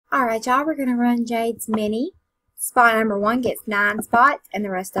Alright, y'all, we're going to run Jade's mini. Spot number 1 gets 9 spots, and the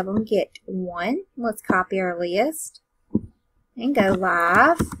rest of them get 1. Let's copy our list and go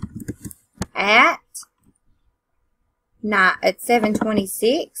live at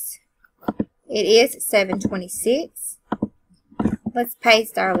 7:26. It is 7:26. Let's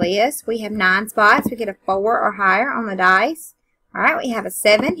paste our list. We have 9 spots. We get a 4 or higher on the dice. Alright, we have a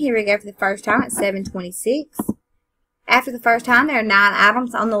 7. Here we go for the first time at 7:26. After the first time, there are 9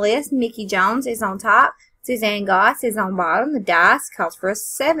 items on the list. Mickey Jones is on top. Suzanne Goss is on bottom. The dice calls for a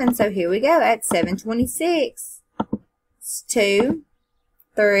 7. So here we go at 7:26. It's 2,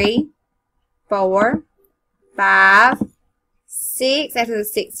 3, 4, 5, 6. After the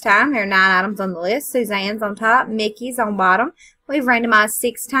 6th time, there are 9 items on the list. Suzanne's on top. Mickey's on bottom. We've randomized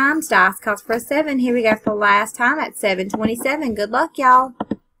 6 times. Dice calls for a 7. Here we go for the last time at 7:27. Good luck, y'all.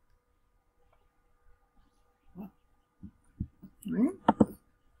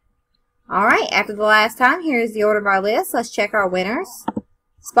 Alright, after the last time, here's the order of our list. Let's check our winners.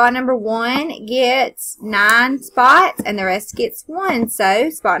 Spot number 1 gets 9 spots, and the rest gets 1. So,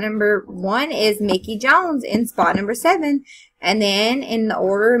 spot number 1 is Mickey Jones in spot number 7. And then, in the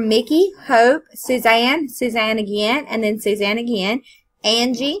order, Mickey, Hope, Suzanne, Suzanne again, and then Suzanne again,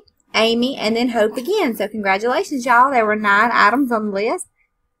 Angie, Amy, and then Hope again. So, congratulations, y'all. There were 9 items on the list.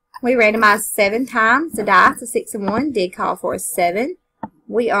 We randomized 7 times. The dice, a 6 and 1, did call for a 7.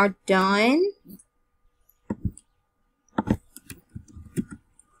 We are done.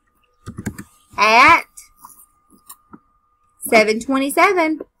 At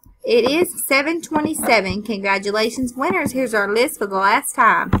 7:27. It is 7:27. Congratulations, winners. Here's our list for the last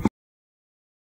time.